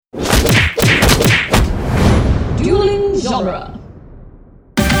genre.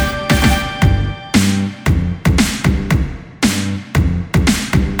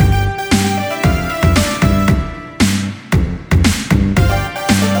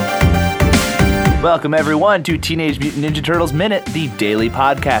 Welcome, everyone, to Teenage Mutant Ninja Turtles Minute, the daily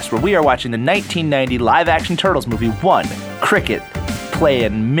podcast where we are watching the 1990 live-action Turtles movie, one cricket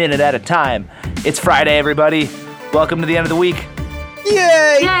playing minute at a time. It's Friday, everybody. Welcome to the end of the week.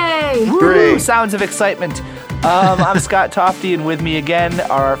 Yay! Yay! Woo! Sounds of excitement. I'm Scott Tofty, and with me again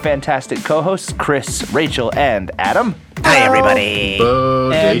are our fantastic co-hosts, Chris, Rachel, and Adam. Hi, everybody. And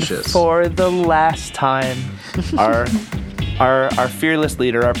Bodacious. for the last time, our fearless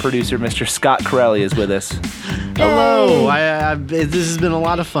leader, our producer, Mr. Scott Corelli, is with us. Hello. This has been a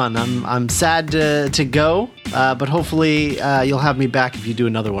lot of fun. I'm sad to go, but hopefully you'll have me back if you do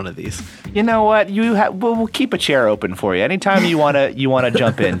another one of these. You know what? We'll keep a chair open for you. Anytime you wanna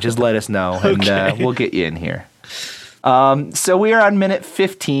jump in, just let us know, and we'll get you in here. So we are on minute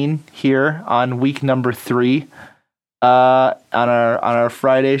 15 here on week number 3 on our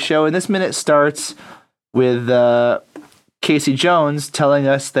Friday show, and this minute starts with Casey Jones telling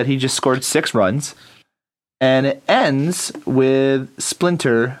us that he just scored 6 runs, and it ends with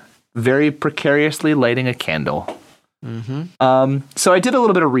Splinter very precariously lighting a candle. So I did a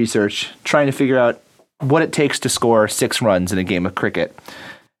little bit of research trying to figure out what it takes to score 6 runs in a game of cricket,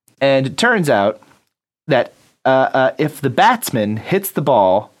 and it turns out that if the batsman hits the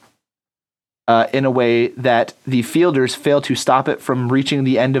ball in a way that the fielders fail to stop it from reaching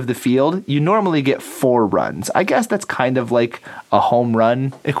the end of the field, you normally get 4 runs. I guess that's kind of like a home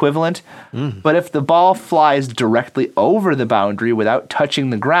run equivalent. But if the ball flies directly over the boundary without touching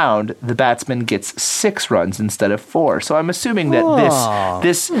the ground, the batsman gets 6 runs instead of 4. So I'm assuming that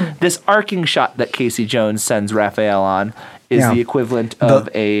this arcing shot that Casey Jones sends Raphael on is the equivalent of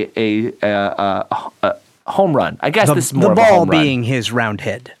a home run. I guess this is more of a home run. The ball being his round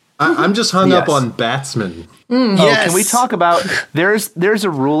head. I'm just hung up on batsman. Yes. Can we talk about, there's a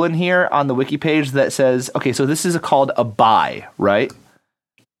rule in here on the wiki page that says, okay, so this is called a bye, right?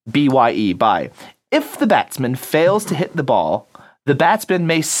 B-Y-E, bye. If the batsman fails to hit the ball, the batsman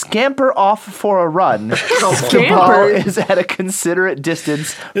may scamper off for a run. The ball is at a considerate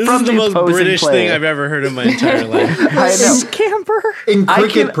distance This from is the the most opposing British player. thing I've ever heard in my entire life. I know. Scamper. In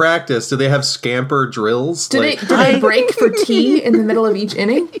cricket practice, do they have scamper drills? Do they break for tea in the middle of each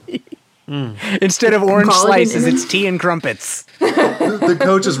inning? Instead of orange Call it an slices, inning? it's tea and crumpets. The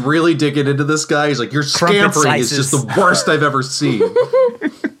coach is really digging into this guy. He's like, your Crumpet scampering is slices. just the worst I've ever seen.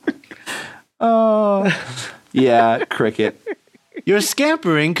 Yeah, cricket. Your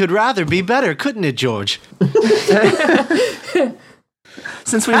scampering could rather be better, couldn't it, George?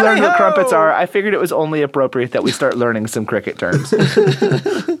 Since we learned what crumpets are, I figured it was only appropriate that we start learning some cricket terms.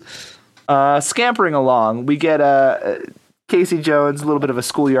 Scampering along, we get Casey Jones, a little bit of a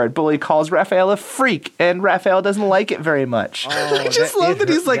schoolyard bully, calls Raphael a freak, and Raphael doesn't like it very much. I just love that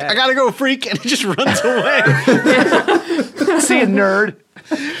he's like, I gotta go, freak, and he just runs away. See you, nerd.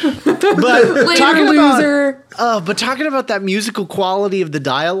 But Loser. talking about that musical quality of the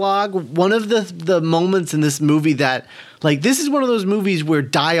dialogue, one of the moments in this movie that, like, this is one of those movies where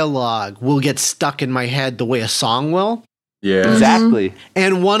dialogue will get stuck in my head the way a song will. Yeah. Exactly.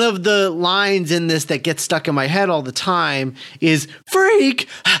 And one of the lines in this that gets stuck in my head all the time is freak,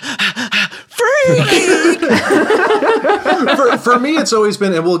 freak. For me, it's always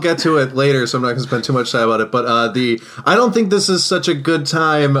been, and we'll get to it later, so I'm not going to spend too much time about it, but I don't think this is such a good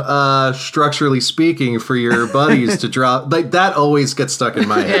time, structurally speaking, for your buddies to drop. Like, that always gets stuck in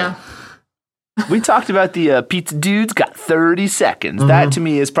my head. Yeah. We talked about the pizza dude's got 30 seconds. That, to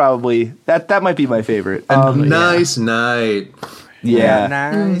me, is probably, that might be my favorite. Nice night. Yeah.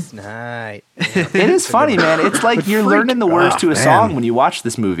 Nice night. It is funny, man. It's like you're learning the words to a song when you watch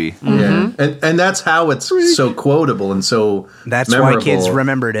this movie. Yeah. And that's how it's so quotable and so That's memorable. why kids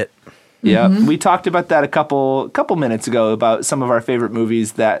remembered it. Yeah, we talked about that a couple minutes ago about some of our favorite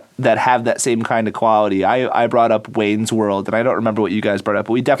movies that have that same kind of quality. I brought up Wayne's World, and I don't remember what you guys brought up,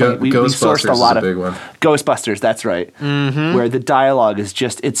 but we definitely we sourced a lot is a of big one. Ghostbusters. That's right, where the dialogue is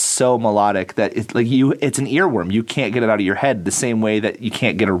just it's so melodic that it's like it's an earworm. You can't get it out of your head the same way that you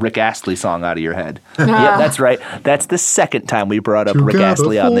can't get a Rick Astley song out of your head. Yeah, that's right. That's the second time we brought up Rick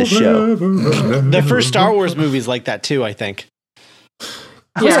Astley on this show. The first Star Wars movie's like that too, I think.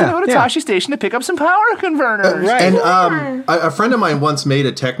 I was going to go to Tashi Station to pick up some power converters. Right. And a friend of mine once made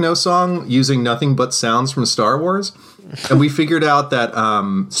a techno song using nothing but sounds from Star Wars, and we figured out that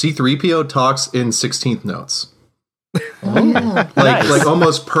C-3PO talks in 16th notes. Like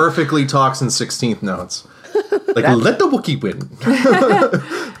almost perfectly talks in 16th notes. Like, let the Wookiee win.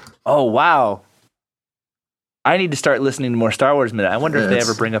 Oh, wow. I need to start listening to more Star Wars Minute. I wonder if they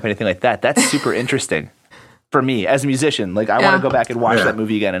ever bring up anything like that. That's super interesting for me as a musician. Like, I want to go back and watch that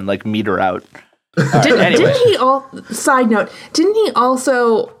movie again and like meter out. Didn't he side note, didn't he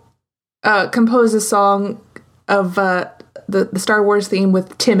also compose a song of the Star Wars theme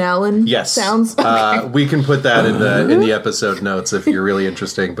with Tim Allen? Yes. Sounds? We can put that in the episode notes if you're really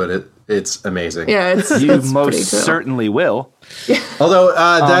interesting, but it's amazing. Yeah, You it's most pretty cool. certainly will. Although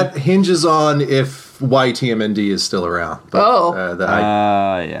that hinges on if YTMND is still around. But, that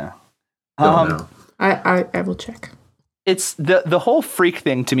I Yeah. don't know. I will check. It's the whole freak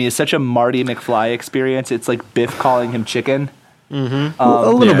thing to me is such a Marty McFly experience. It's like Biff calling him chicken.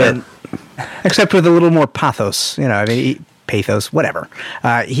 a little bit, except with a little more pathos. You know, I mean, pathos, whatever.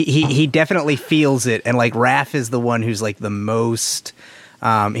 He definitely feels it, and like Raph is the one who's like the most.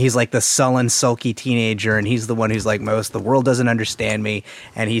 He's like the sullen, sulky teenager, and he's the one who's like the world doesn't understand me,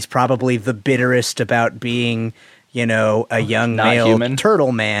 and he's probably the bitterest about being, you know, a young Not male human.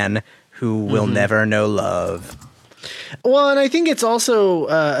 turtle man who will never know love. Well, and I think it's also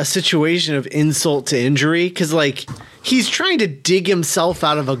a situation of insult to injury because, like, he's trying to dig himself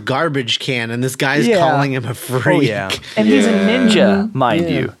out of a garbage can, and this guy's calling him a freak. Oh, yeah. And he's a ninja, mind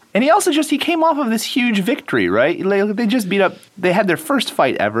you. And he came off of this huge victory, right? Like, they just they had their first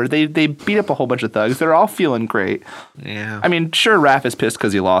fight ever. They beat up a whole bunch of thugs. They're all feeling great. Yeah. I mean, sure, Raph is pissed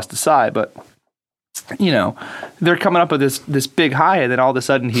because he lost to Sai, but, you know, they're coming up with this big high, and then all of a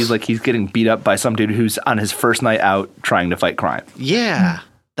sudden he's getting beat up by some dude who's on his first night out trying to fight crime. Yeah.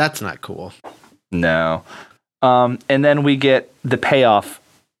 That's not cool. No. And then we get the payoff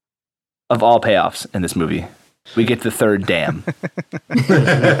of all payoffs in this movie. We get the third dam.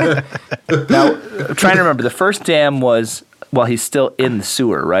 Now, I'm trying to remember. The first dam was while he's still in the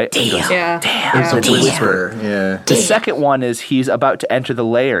sewer, right? Yeah. It's a whisper. Yeah. The second one is he's about to enter the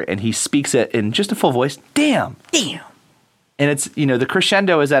lair, and he speaks it in just a full voice. Damn. Damn. And it's, you know, the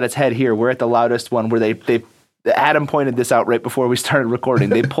crescendo is at its head here. We're at the loudest one where they Adam pointed this out right before we started recording.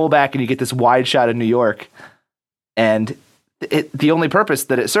 They pull back, and you get this wide shot of New York. And the only purpose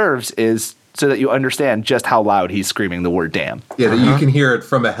that it serves is so that you understand just how loud he's screaming the word damn. Yeah, that you can hear it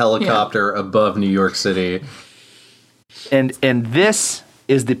from a helicopter above New York City. And this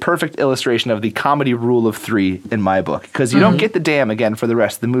is the perfect illustration of the comedy rule of three in my book, because you don't get the damn again for the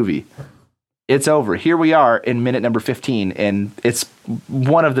rest of the movie. It's over. Here we are in minute number 15, and it's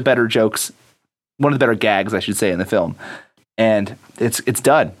one of the better jokes, one of the better gags, I should say, in the film. And it's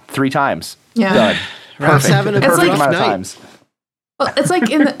done 3 times. Yeah. Done. Raph's having a It's perfect like- amount of night. times. Well, it's like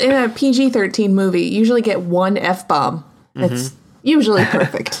in a PG-13 movie, you usually get one F-bomb. It's usually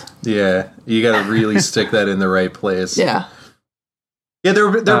perfect. Yeah, you got to really stick that in the right place. Yeah. Yeah, they're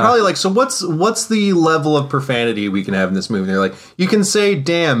probably like, so what's the level of profanity we can have in this movie? And they're like, you can say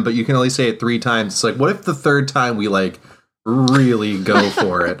damn, but you can only say it 3 times. It's like, what if the third time we like really go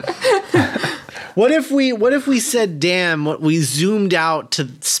for it? What if we said damn, we zoomed out to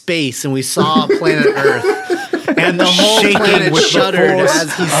space and we saw planet Earth and the whole Shaking planet with the shuddered force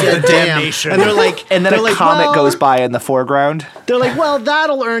as he of said the damn. damnation. And they're like, And then they're a like, comet well, goes by in the foreground. They're like, well,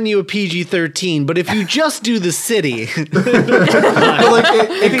 that'll earn you a PG-13, but if you just do the city, But like,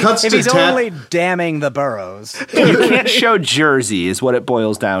 it cuts If to he's only damning the boroughs. You can't show Jersey is what it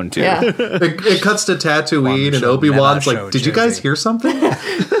boils down to. Yeah. it cuts to Tatooine, and show, Obi-Wan's never show like, did you guys Jersey." hear something?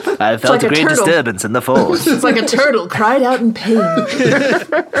 I felt like a a great turtle. disturbance in the force, It's like a turtle cried out in pain.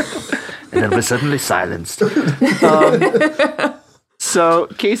 and then was suddenly silenced. So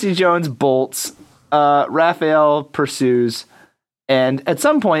Casey Jones bolts. Raphael pursues, and at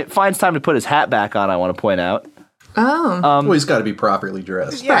some point finds time to put his hat back on. I want to point out. Oh. Well, he's got to be properly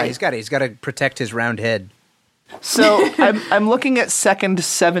dressed. Yeah, Right. he's got to protect his round head. So I'm looking at second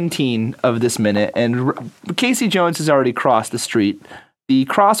 17 of this minute, and Casey Jones has already crossed the street. The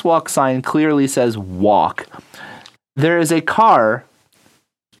crosswalk sign clearly says walk. There is a car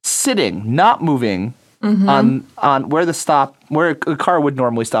sitting, not moving, on where a car would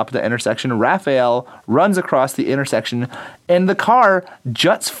normally stop at the intersection. Raphael runs across the intersection, and the car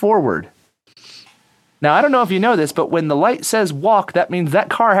juts forward. Now, I don't know if you know this, but when the light says walk, that means that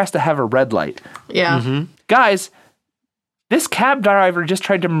car has to have a red light. Yeah. Guys, this cab driver just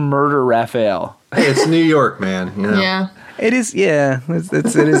tried to murder Raphael. Hey, it's New York, man. You know? Yeah. It is, yeah. It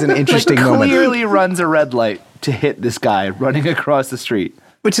is an interesting Like, moment, clearly runs a red light to hit this guy running across the street.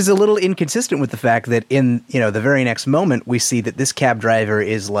 which is a little inconsistent with the fact that in the very next moment we see that this cab driver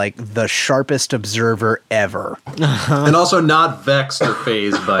is like the sharpest observer ever. And also not vexed or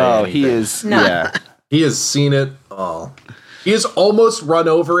phased by Oh, anything. he is. No. Yeah. He has seen it all. He has almost run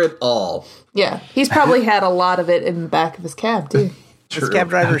over it all. Yeah. He's probably had a lot of it in the back of his cab, too. This cab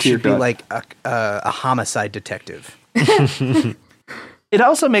driver should be like a homicide detective. It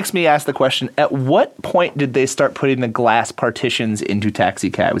also makes me ask the question, at what point did they start putting the glass partitions into taxi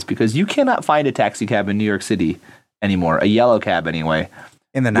cabs? Because you cannot find a taxi cab in New York City anymore, a yellow cab anyway,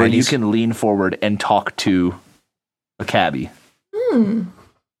 in the 90s. Where you can lean forward and talk to a cabbie.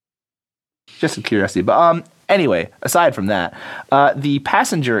 Just a curiosity. But anyway, aside from that, the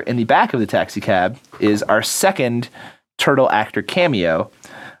passenger in the back of the taxi cab is our second Turtle actor cameo.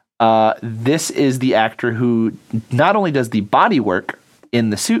 This is the actor who not only does the body work in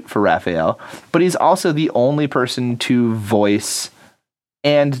the suit for Raphael, but he's also the only person to voice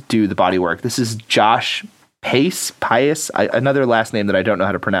and do the body work. This is Josh Pius, another last name that I don't know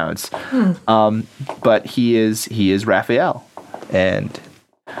how to pronounce. But he is Raphael. And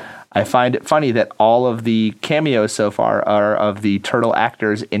I find it funny that all of the cameos so far are of the Turtle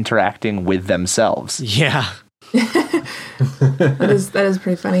actors interacting with themselves. Yeah. That is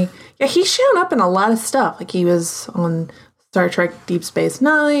pretty funny. Yeah, he's shown up in a lot of stuff. Like he was on Star Trek Deep Space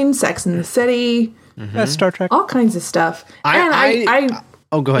Nine, Sex and the City. Star Trek. All kinds of stuff. Go ahead.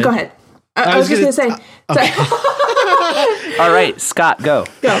 Go ahead. I was just going to say. All right, Scott, go.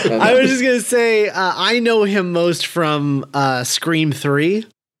 I was just going to say, I know him most from Scream 3.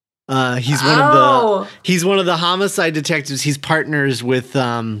 He's one of the homicide detectives. He's partners with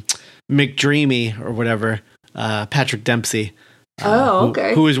McDreamy or whatever, Patrick Dempsey.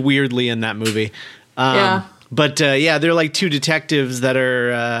 Okay. Who is weirdly in that movie. Yeah. But they're like two detectives that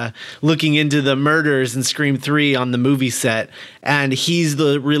are looking into the murders in Scream 3 on the movie set. And he's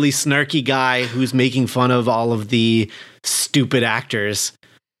the really snarky guy who's making fun of all of the stupid actors.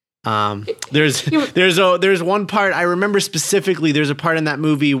 There's one part I remember specifically. There's a part in that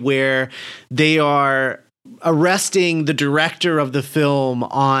movie where they are arresting the director of the film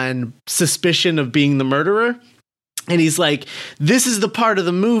on suspicion of being the murderer. And he's like, this is the part of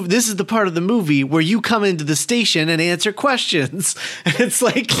the movie where you come into the station and answer questions. And it's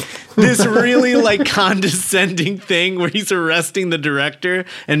like this really like condescending thing where he's arresting the director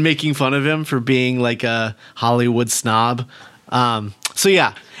and making fun of him for being like a Hollywood snob. So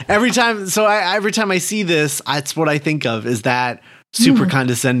yeah, every time I see this, that's what I think of, is that super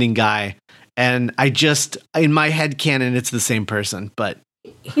condescending guy. And I just, in my head canon, it's the same person, but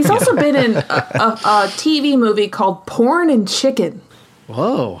he's also been in a TV movie called Porn and Chicken.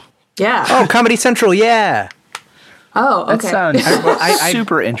 Whoa. Yeah. Oh, Comedy Central, yeah. Oh, okay. That sounds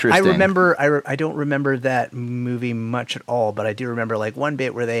super interesting. I don't remember that movie much at all, but I do remember like one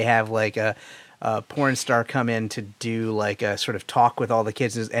bit where they have like a porn star come in to do like a sort of talk with all the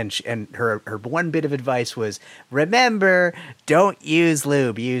kids, and her one bit of advice was, remember, don't use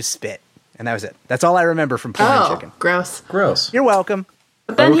lube, use spit. And that was it. That's all I remember from Porn and Chicken. Gross. You're welcome.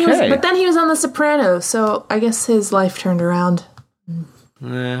 But then he was on The Sopranos, so I guess his life turned around.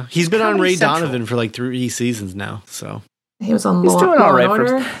 Yeah, he's been on Ray Donovan for like 3 seasons now, so he was on He's doing all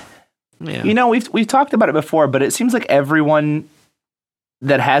right. Yeah. You know, we've talked about it before, but it seems like everyone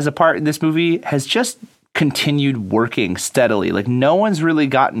that has a part in this movie has just continued working steadily. Like no one's really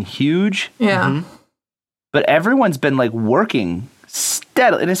gotten huge. Yeah. But everyone's been like working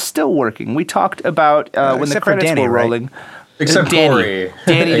steadily, and it's still working. We talked about when the credits were rolling. Right? Except Danny. Corey.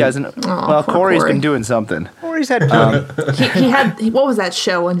 Danny doesn't. Well, Corey's been doing something. Corey's had plenty. he had, what was that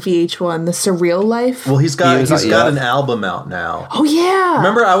show on VH1? The Surreal Life? Well, he's got an album out now. Oh, yeah.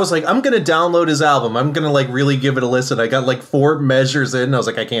 Remember, I was like, I'm going to download his album. I'm going to like really give it a listen. I got like 4 measures in, and I was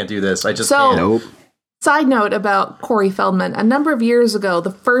like, I can't do this. I just can't. Nope. Side note about Corey Feldman. A number of years ago,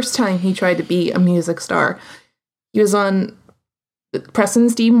 the first time he tried to be a music star, he was on Preston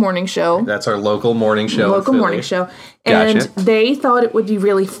and Steve morning show. That's our local morning show. And Gotcha. they thought it would be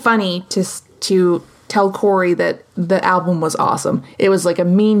really funny to tell Corey that the album was awesome. It was like a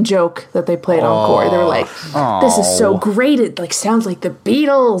mean joke that they played on Corey. They were like, this is so great. It like sounds like the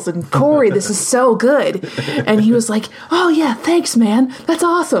Beatles, and Corey, this is so good. And he was like, oh yeah, thanks man. That's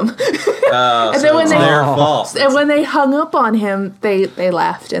awesome. And then when they hung up on him, they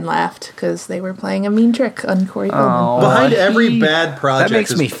laughed and laughed because they were playing a mean trick on Corey Feldman. Behind every bad project, That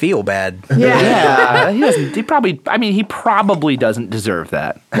makes me feel bad. Yeah. He probably doesn't deserve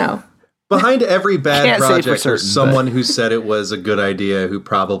that. No. Behind every bad Can't say for project, certain, there's someone who said it was a good idea who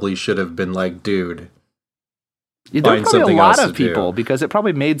probably should have been like, dude. There's Find probably something a lot else of to people do. because it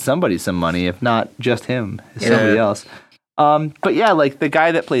probably made somebody some money, if not just him, somebody else. But yeah, like the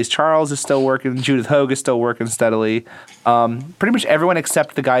guy that plays Charles is still working. Judith Hogue is still working steadily. Pretty much everyone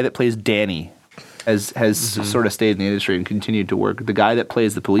except the guy that plays Danny has sort of stayed in the industry and continued to work. The guy that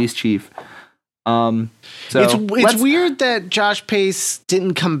plays the police chief. It's weird that Josh Pace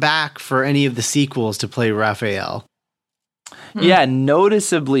didn't come back for any of the sequels to play Raphael. Yeah,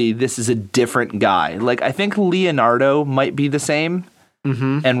 noticeably, this is a different guy. Like, I think Leonardo might be the same,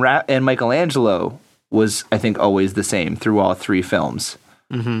 and Michelangelo was, I think, always the same through all three films.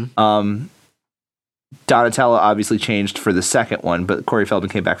 Donatello obviously changed for the second one, but Corey Feldman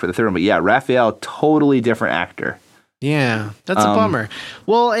came back for the third one. But yeah, Raphael, totally different actor. Yeah, that's a bummer.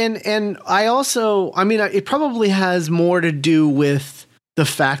 Well, and I also, I mean, it probably has more to do with the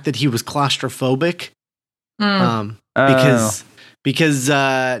fact that he was claustrophobic. Because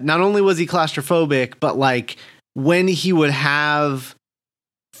not only was he claustrophobic, but like when he would have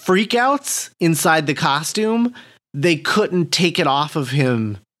freakouts inside the costume, they couldn't take it off of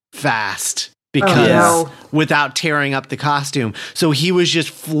him fast because without tearing up the costume. So he was just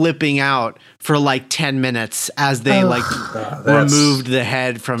flipping out for like 10 minutes as they removed the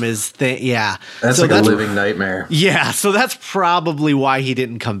head from his thing. Yeah. That's so like a living nightmare. Yeah. So that's probably why he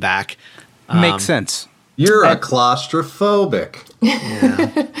didn't come back. Makes sense. You're a claustrophobic.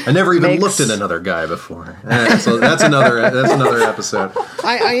 Yeah. I never even looked at another guy before. So that's another episode.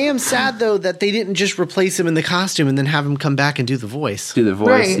 I am sad though that they didn't just replace him in the costume and then have him come back and do the voice.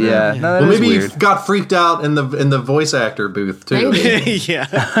 Right. Yeah. No, well, maybe he got freaked out in the voice actor booth too. Yeah,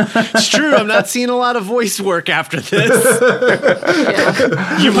 it's true. I'm not seeing a lot of voice work after this.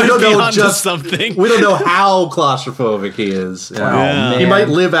 You might be onto something. We don't know how claustrophobic he is. He might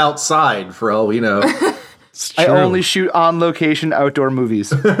live outside for all we know. I only shoot on location outdoor movies.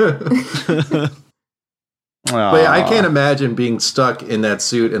 But yeah, I can't imagine being stuck in that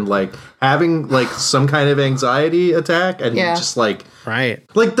suit and like having like some kind of anxiety attack and just like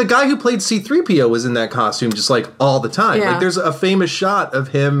like the guy who played C-3PO was in that costume just like all the time. Like there's a famous shot of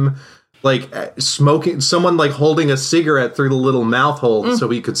him like smoking, someone like holding a cigarette through the little mouth hole so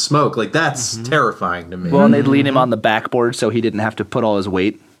he could smoke. Like that's terrifying to me. Well, and they'd lean him on the backboard so he didn't have to put all his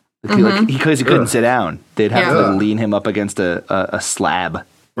weight. Because he couldn't sit down. They'd have to lean him up against a slab.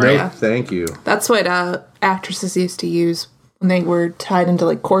 Right. Yeah. Thank you. That's what actresses used to use when they were tied into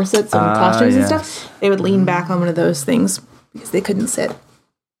like corsets and costumes and stuff. They would lean back on one of those things because they couldn't sit.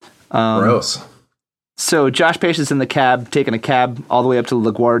 Gross. So Josh Pace is in the cab, taking a cab all the way up to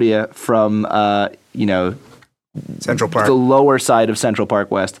LaGuardia from, Central Park, the lower side of Central Park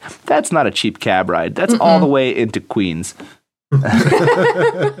West. That's not a cheap cab ride. That's all the way into Queens.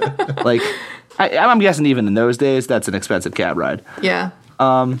 Like, I'm guessing even in those days, that's an expensive cab ride. Yeah.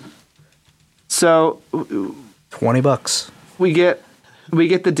 So $20. we get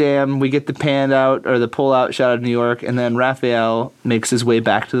the dam, we get the pan out or the pull out shot of New York, and then Raphael makes his way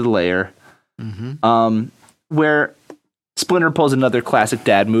back to the lair, where Splinter pulls another classic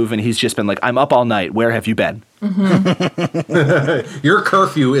dad move, and he's just been like, "I'm up all night. Where have you been?" Your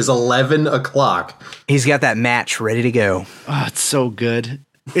curfew is 11 o'clock. He's got that match ready to go. Oh, it's so good.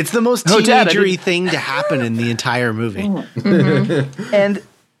 It's the most teenagery thing to happen in the entire movie. And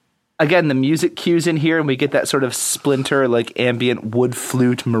again, the music cues in here, and we get that sort of Splinter, like ambient wood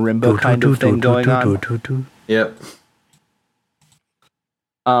flute marimba kind of thing going on. Yep.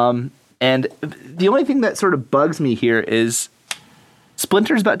 And the only thing that sort of bugs me here is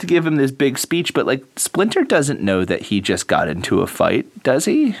Splinter's about to give him this big speech, but like Splinter doesn't know that he just got into a fight, does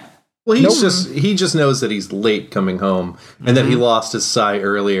he? Well, he just knows that he's late coming home, and that he lost his sigh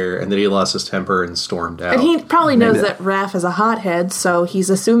earlier, and that he lost his temper and stormed out. And he probably knows that Raph is a hothead, so he's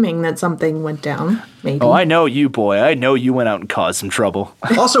assuming that something went down. Maybe. Oh, I know you, boy. I know you went out and caused some trouble.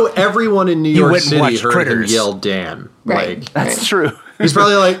 Also, everyone in New York went and City watched heard Critters. him yell "damn." Right. Like, That's true. he's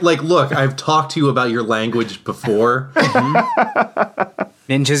probably like, look, I've talked to you about your language before.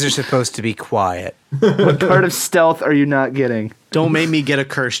 Ninjas are supposed to be quiet. What part of stealth are you not getting? Don't make me get a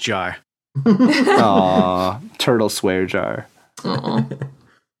curse jar. Aw, turtle swear jar.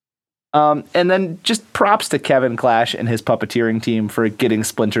 And then just props to Kevin Clash and his puppeteering team for getting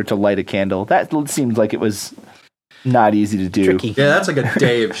Splinter to light a candle. That seemed like it was not easy to do. Tricky. Yeah, that's like a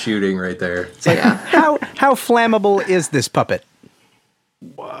day of shooting right there. It's like, how flammable is this puppet?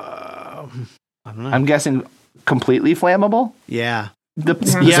 I don't know. I'm guessing completely flammable. Yeah. The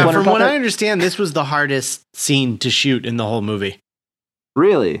Yeah, Splinter from what puppet? I understand, this was the hardest scene to shoot in the whole movie.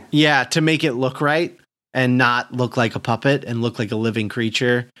 Really? Yeah, to make it look right and not look like a puppet and look like a living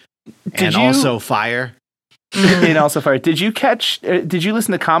creature. And also fire. And also fire. Did you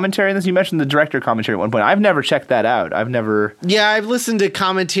listen to commentary on this? You mentioned the director commentary at one point. I've never checked that out. Yeah, I've listened to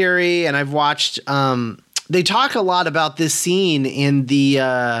commentary and I've watched, they talk a lot about this scene in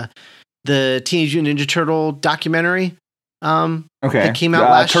the Teenage Mutant Ninja Turtle documentary. That came out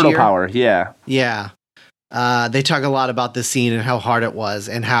last Turtle year. Power, yeah. Yeah. They talk a lot about this scene and how hard it was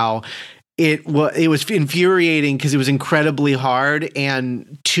and how it was infuriating because it was incredibly hard,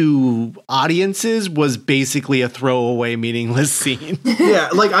 and to audiences was basically a throwaway, meaningless scene. Yeah,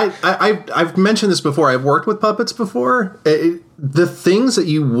 like I've mentioned this before. I've worked with puppets before. The things that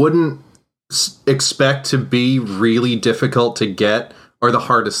you wouldn't expect to be really difficult to get are the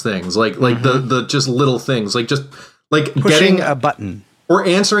hardest things. Like the just little things, like just like Pushing getting a button. or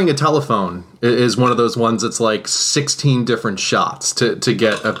answering a telephone is one of those ones that's like 16 different shots to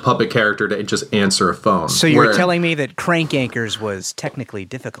get a puppet character to just answer a phone. So you're telling me that Crank Anchors was technically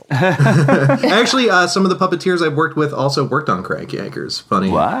difficult? Actually, some of the puppeteers I've worked with also worked on Crank Anchors. Funny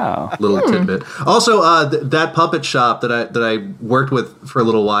little tidbit. Also, that puppet shop that I worked with for a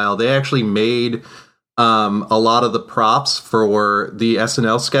little while, they actually made a lot of the props for the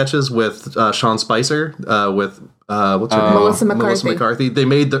SNL sketches with Sean Spicer, with what's her name? Melissa McCarthy. Melissa McCarthy. They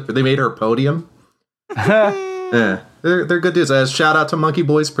made her podium. Yeah, they're good dudes. Shout out to Monkey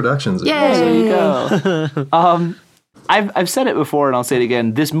Boys Productions. Yay! There you go. I've said it before and I'll say it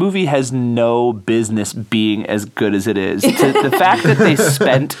again. This movie has no business being as good as it is. The fact that they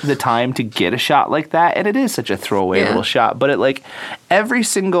spent the time to get a shot like that, and it is such a throwaway little shot, but it like every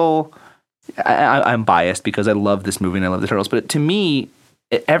single. I'm biased because I love this movie and I love the Turtles, but to me,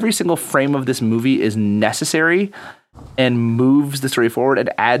 every single frame of this movie is necessary and moves the story forward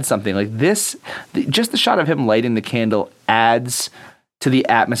and adds something. Like this, just the shot of him lighting the candle adds to the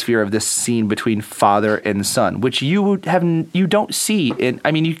atmosphere of this scene between father and son, which you don't see in.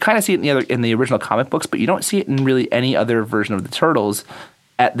 I mean, you kind of see it in the original comic books, but you don't see it in really any other version of the Turtles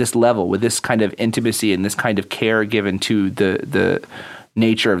at this level with this kind of intimacy and this kind of care given to the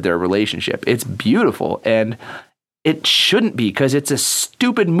nature of their relationship. It's beautiful, and it shouldn't be because it's a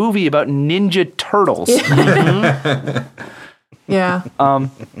stupid movie about Ninja Turtles. Yeah.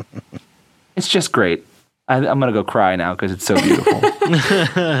 It's just great. I'm gonna go cry now because it's so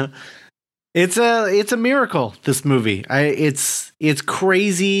beautiful. It's a miracle, this movie. It's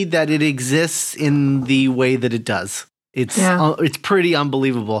crazy that it exists in the way that it does. It's pretty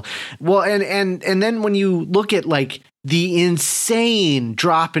unbelievable. Well, and then when you look at like the insane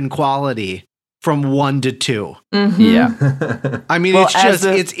drop in quality from 1 to 2. Mm-hmm. Yeah. I mean,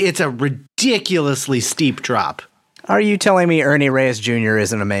 it's a ridiculously steep drop. Are you telling me Ernie Reyes Jr.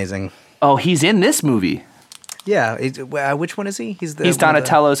 isn't amazing? Oh, he's in this movie. Yeah. Which one is he? He's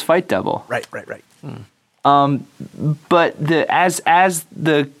Donatello's fight double. Right. But as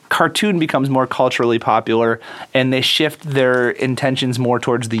the cartoon becomes more culturally popular and they shift their intentions more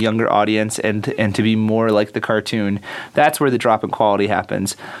towards the younger audience and to be more like the cartoon, that's where the drop in quality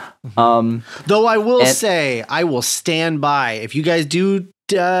happens. Though I will say, I will stand by. If you guys do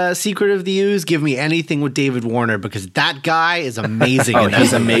Secret of the Ooze, give me anything with David Warner because that guy is amazing.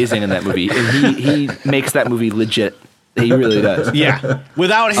 He's amazing in that movie. And he makes that movie legit. He really does. Yeah.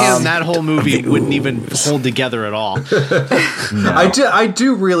 Without him, that whole movie wouldn't even hold together at all. No. I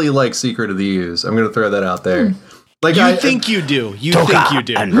do really like Secret of the Ooze. I'm going to throw that out there. Like you think you do. No,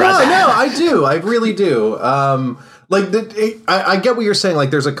 I do. I really do. I get what you're saying.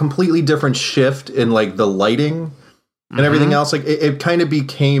 Like, there's a completely different shift in like the lighting and everything else. Like, it kind of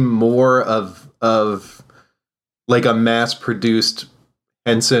became more of like a mass-produced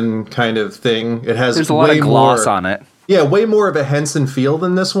Henson kind of thing. It has there's a lot of gloss on it. Yeah, way more of a Henson feel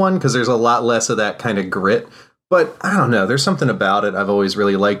than this one because there's a lot less of that kind of grit. But I don't know. There's something about it I've always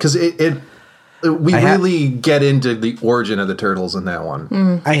really liked because we really get into the origin of the Turtles in that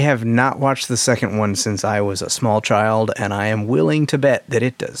one. I have not watched the second one since I was a small child, and I am willing to bet that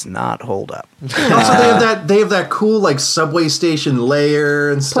it does not hold up. Also, they have that cool like subway station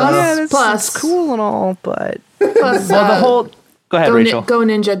layer and stuff. Plus, it's cool and all, but Plus, the whole. Go ahead, Rachel. Go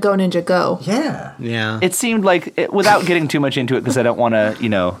Ninja, go. Yeah. Yeah. It seemed like, without getting too much into it, because I don't want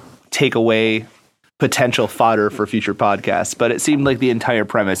to, take away potential fodder for future podcasts, but it seemed like the entire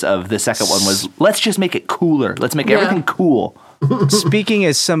premise of the second one was, let's just make it cooler. Let's make everything cool. Speaking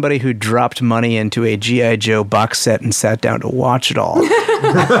as somebody who dropped money into a G.I. Joe box set and sat down to watch it all,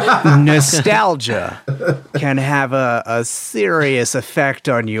 nostalgia can have a serious effect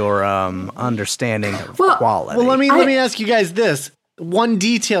on your understanding of quality. Well, let me ask you guys this. One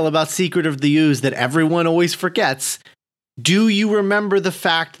detail about Secret of the Ooze that everyone always forgets. Do you remember the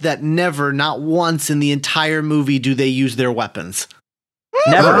fact that never, not once in the entire movie, do they use their weapons?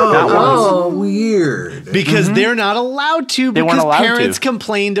 Never. Not once. Oh, weird. Because they're not allowed to because parents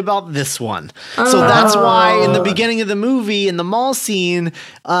complained about this one. So that's why in the beginning of the movie, in the mall scene,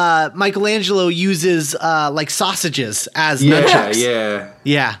 Michelangelo uses like sausages as nunchucks.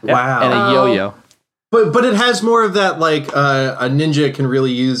 Yeah. Wow. And a yo-yo. But it has more of that, like, a ninja can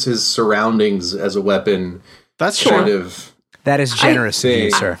really use his surroundings as a weapon. That's kind true. of. That is generous of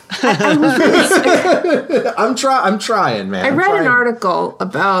you, sir. I'm trying, man. I read an article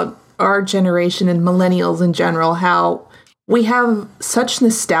about our generation and millennials in general, how we have such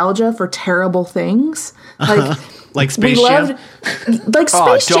nostalgia for terrible things. Like Space Jam? Like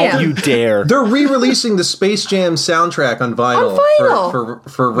Space Jam. Don't you dare. They're re-releasing the Space Jam soundtrack on vinyl,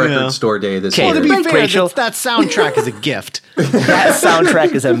 for Record Store Day this year. Well, to be fair, Rachel- that soundtrack is a gift. That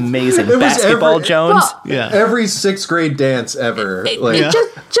soundtrack is amazing. Basketball Jones. Yeah. Every sixth grade dance ever.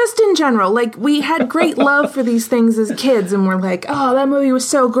 Just in general, like we had great love for these things as kids, and we're like, oh, that movie was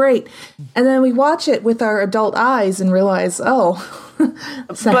so great. And then we watch it with our adult eyes and realize, oh,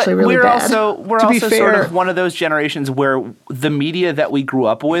 it's actually really bad. We're also sort of one of those generations where the media that we grew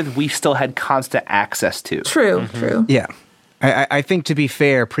up with, we still had constant access to. True. Yeah. I think, to be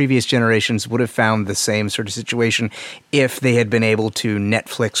fair, previous generations would have found the same sort of situation if they had been able to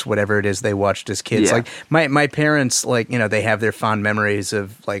Netflix whatever it is they watched as kids. Yeah. Like my parents, they have their fond memories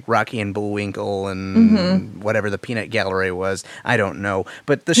of like Rocky and Bullwinkle and whatever the Peanut Gallery was. I don't know,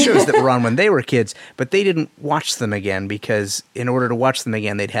 but the shows that were on when they were kids. But they didn't watch them again because in order to watch them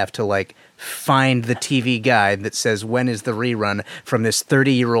again, they'd have to find the TV guide that says when is the rerun from this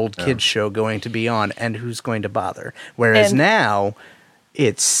 30-year-old kids show going to be on and who's going to bother. Whereas now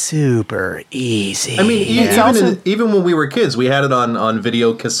it's super easy. I mean, even when we were kids, we had it on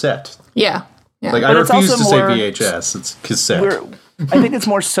video cassette. Yeah. Like, I refuse to say VHS. It's cassette. I think it's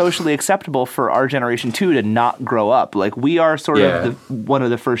more socially acceptable for our generation too to not grow up. Like we are sort of one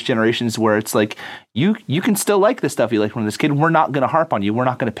of the first generations where it's like you can still like the stuff you liked when you were this kid. We're not going to harp on you. We're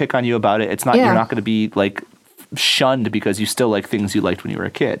not going to pick on you about it. It's not you're not going to be like shunned because you still like things you liked when you were a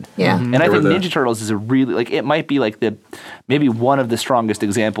kid. Yeah. And I think Ninja Turtles is a really it might be maybe one of the strongest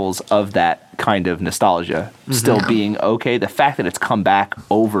examples of that kind of nostalgia still being okay. The fact that it's come back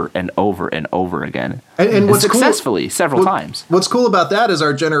over and over and over again. And what's successfully several times. What's cool about that is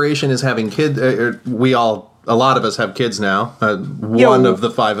our generation is having kids. A lot of us have kids now. One of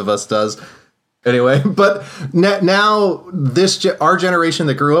the five of us does. Anyway, but now our generation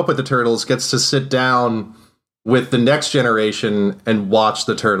that grew up with the Turtles gets to sit down with the next generation and watch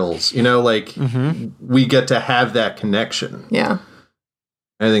the Turtles. We get to have that connection. Yeah.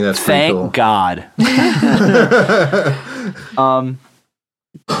 I think that's pretty cool. Thank God.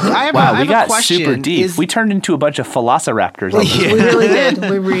 I we got question. super deep. We turned into a bunch of velociraptors. We really did.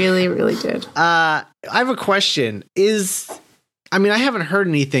 We really, really did. I have a question. I haven't heard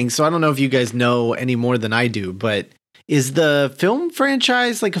anything, so I don't know if you guys know any more than I do, but is the film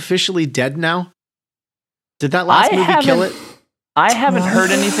franchise officially dead now? Did that last movie kill it? I haven't heard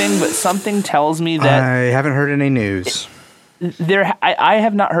anything, but something tells me that I haven't heard any news. I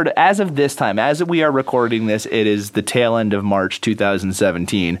have not heard, as of this time, as we are recording this, it is the tail end of March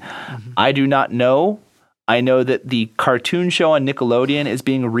 2017. I do not know. I know that the cartoon show on Nickelodeon is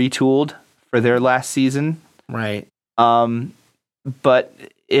being retooled for their last season. Right. But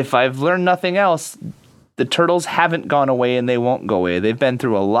if I've learned nothing else, the Turtles haven't gone away and they won't go away. They've been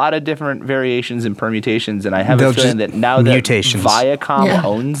through a lot of different variations and permutations, and I have a feeling that now that Viacom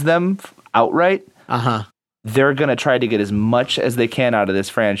owns them outright, they're going to try to get as much as they can out of this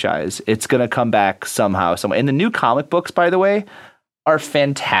franchise. It's going to come back somehow. And the new comic books, by the way, are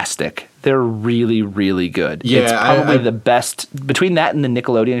fantastic. They're really, really good. Yeah, it's probably the best, between that and the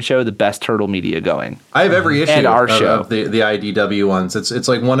Nickelodeon show, the best Turtle media going. I have every issue and our of show. the IDW ones. It's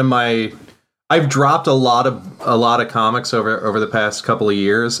like one of my... I've dropped a lot of comics over the past couple of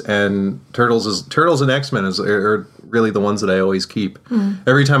years, and Turtles and X-Men are really the ones that I always keep.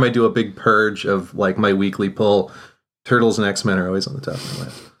 Every time I do a big purge of my weekly pull, Turtles and X-Men are always on the top of my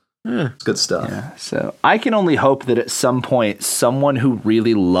list. It's good stuff. Yeah, so I can only hope that at some point someone who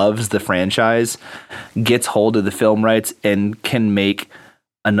really loves the franchise gets hold of the film rights and can make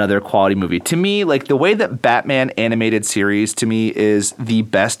another quality movie. To me, the way that Batman animated series to me is the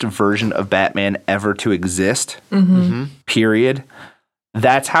best version of Batman ever to exist. Period.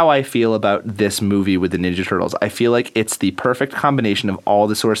 That's how I feel about this movie with the Ninja Turtles. I feel like it's the perfect combination of all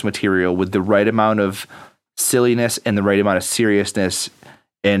the source material with the right amount of silliness and the right amount of seriousness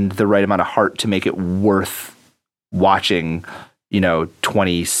and the right amount of heart to make it worth watching,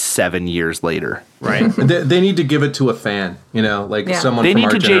 27 years later. Right. They need to give it to a fan, someone they from need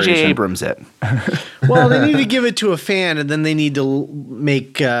our to generation. J.J. Abrams it. Well, they need to give it to a fan, and then they need to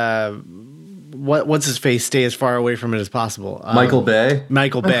make what's his face stay as far away from it as possible. Michael Bay.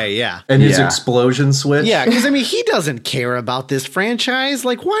 Michael Bay, yeah. And his explosion switch. Yeah, because he doesn't care about this franchise.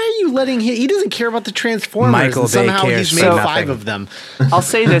 Why are you letting him? He doesn't care about the Transformers. Michael and somehow Bay cares he's made for 5 nothing. of them. I'll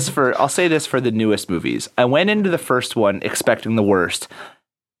say this for the newest movies. I went into the first one expecting the worst,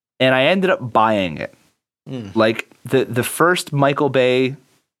 and I ended up buying it. Like the first Michael Bay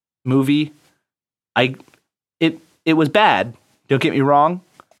movie, it was bad. Don't get me wrong,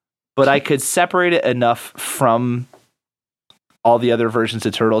 but I could separate it enough from all the other versions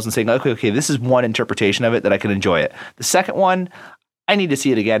of Turtles and saying, okay, this is one interpretation of it that I can enjoy it. The second one, I need to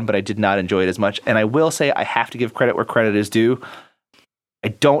see it again, but I did not enjoy it as much. And I will say I have to give credit where credit is due. I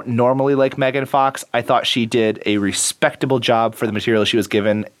don't normally like Megan Fox. I thought she did a respectable job for the material she was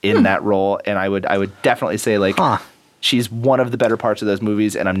given in that role, and I would definitely say she's one of the better parts of those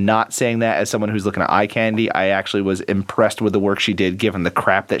movies. And I'm not saying that as someone who's looking at eye candy. I actually was impressed with the work she did, given the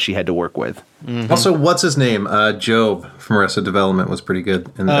crap that she had to work with. Mm-hmm. Also, what's his name? Job from Arrested Development was pretty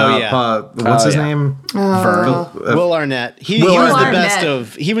good. And, what's his name? Vern. Will Arnett. He was the best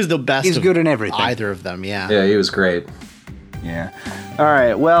of. He was the best. He's good in everything. Either of them. Yeah. Yeah, he was great. Yeah. All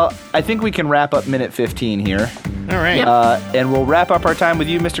right. Well, I think we can wrap up minute 15 here. All right. Yep. And we'll wrap up our time with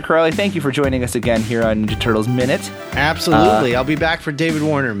you, Mr. Corelli. Thank you for joining us again here on Ninja Turtles Minute. Absolutely. I'll be back for David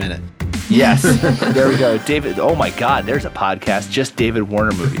Warner Minute. Yes. There we go. David. Oh, my God. There's a podcast, just David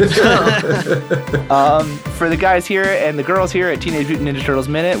Warner movies. For the guys here and the girls here at Teenage Mutant Ninja Turtles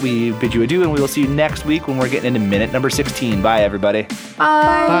Minute, we bid you adieu, and we will see you next week when we're getting into minute number 16. Bye, everybody.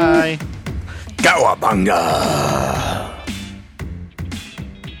 Bye. Bye. Cowabunga!